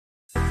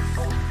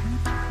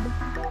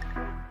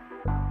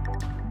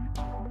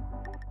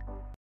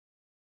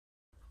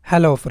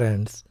Hello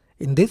friends,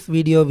 in this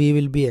video we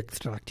will be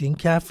extracting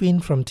caffeine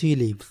from tea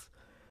leaves.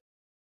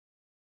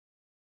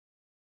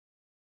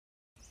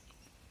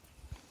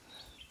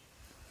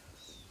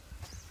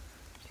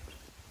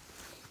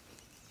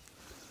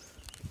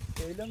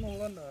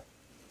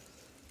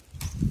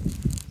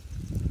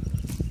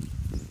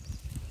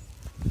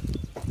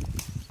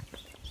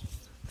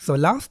 So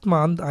last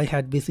month I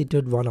had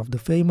visited one of the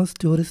famous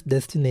tourist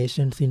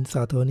destinations in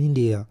southern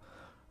India.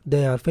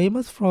 They are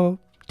famous for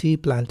tea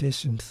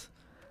plantations.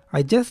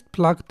 I just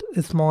plucked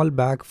a small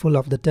bag full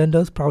of the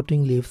tender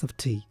sprouting leaves of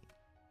tea.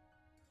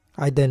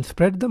 I then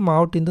spread them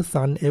out in the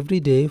sun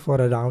every day for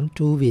around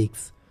 2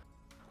 weeks.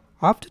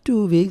 After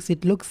 2 weeks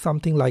it looks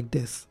something like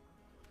this.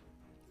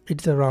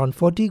 It's around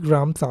 40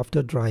 grams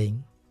after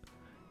drying.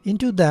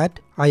 Into that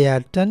I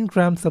add 10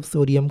 grams of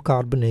sodium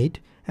carbonate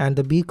and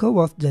the beaker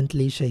was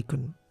gently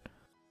shaken.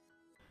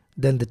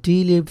 Then the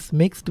tea leaves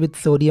mixed with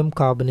sodium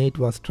carbonate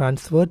was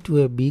transferred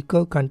to a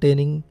beaker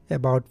containing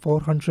about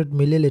 400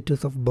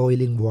 milliliters of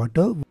boiling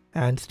water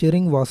and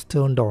stirring was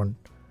turned on.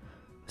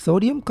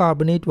 Sodium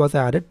carbonate was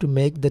added to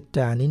make the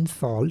tannin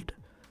salt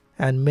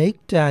and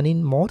make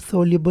tannin more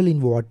soluble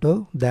in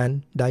water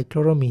than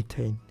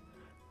dichloromethane.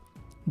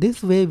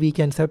 This way we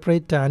can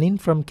separate tannin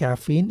from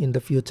caffeine in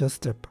the future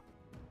step.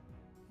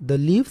 The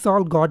leaves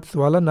all got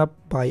swollen up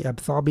by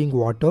absorbing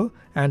water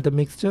and the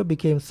mixture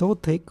became so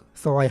thick,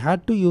 so I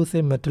had to use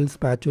a metal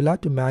spatula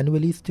to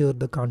manually stir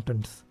the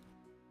contents.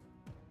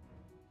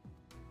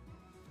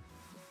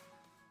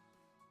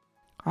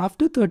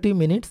 After 30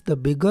 minutes, the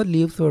bigger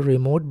leaves were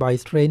removed by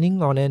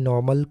straining on a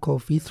normal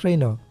coffee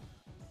strainer.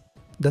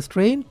 The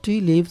strained tea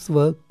leaves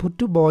were put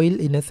to boil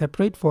in a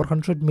separate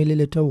 400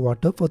 milliliter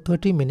water for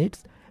 30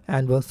 minutes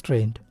and were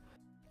strained.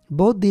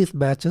 Both these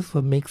batches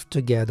were mixed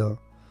together.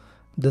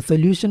 The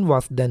solution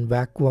was then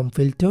vacuum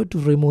filtered to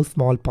remove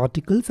small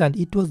particles and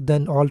it was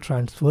then all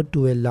transferred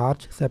to a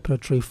large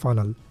separatory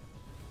funnel.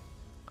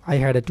 I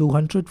had a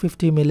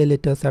 250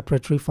 milliliter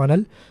separatory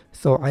funnel,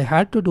 so I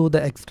had to do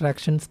the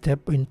extraction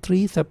step in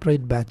 3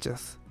 separate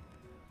batches.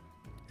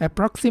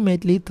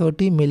 Approximately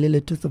 30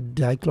 milliliters of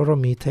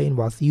dichloromethane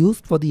was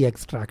used for the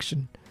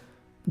extraction.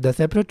 The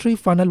separatory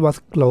funnel was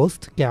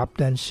closed,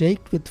 capped and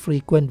shaked with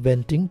frequent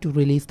venting to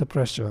release the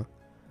pressure.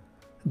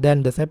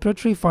 Then the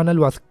separatory funnel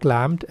was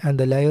clamped and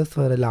the layers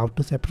were allowed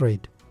to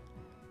separate.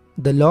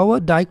 The lower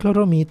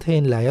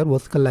dichloromethane layer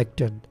was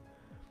collected.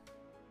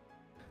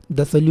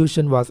 The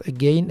solution was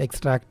again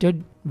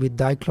extracted with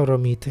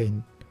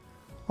dichloromethane.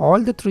 All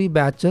the 3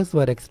 batches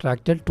were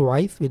extracted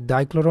twice with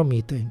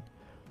dichloromethane.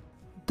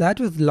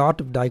 That was a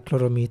lot of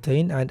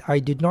dichloromethane and I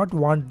did not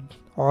want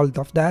all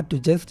of that to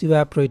just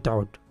evaporate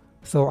out.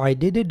 So I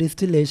did a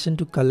distillation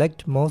to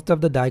collect most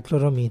of the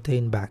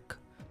dichloromethane back.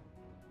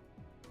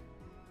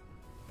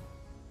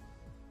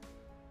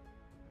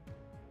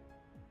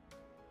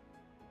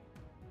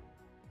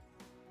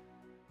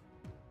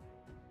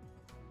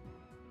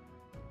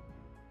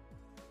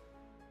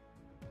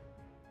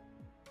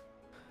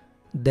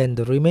 Then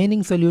the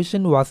remaining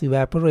solution was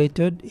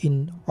evaporated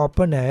in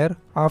open air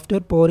after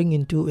pouring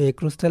into a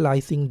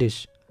crystallizing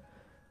dish.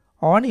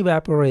 On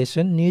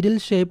evaporation,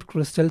 needle-shaped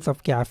crystals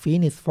of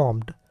caffeine is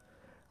formed.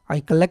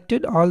 I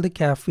collected all the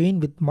caffeine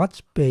with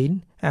much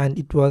pain and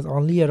it was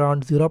only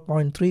around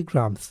 0.3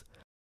 grams.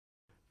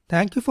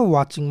 Thank you for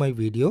watching my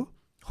video.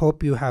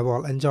 Hope you have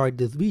all enjoyed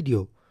this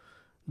video.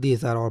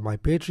 These are all my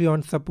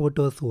Patreon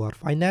supporters who are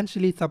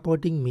financially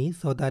supporting me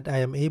so that I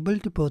am able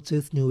to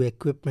purchase new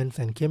equipments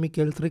and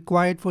chemicals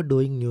required for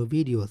doing new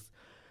videos.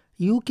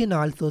 You can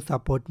also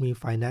support me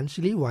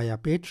financially via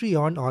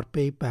Patreon or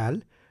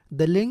PayPal.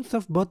 The links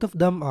of both of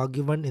them are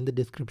given in the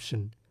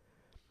description.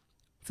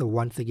 So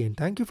once again,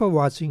 thank you for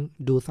watching.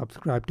 Do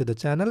subscribe to the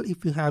channel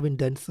if you haven't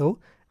done so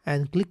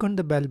and click on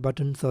the bell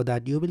button so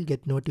that you will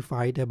get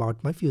notified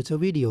about my future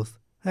videos.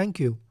 Thank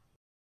you.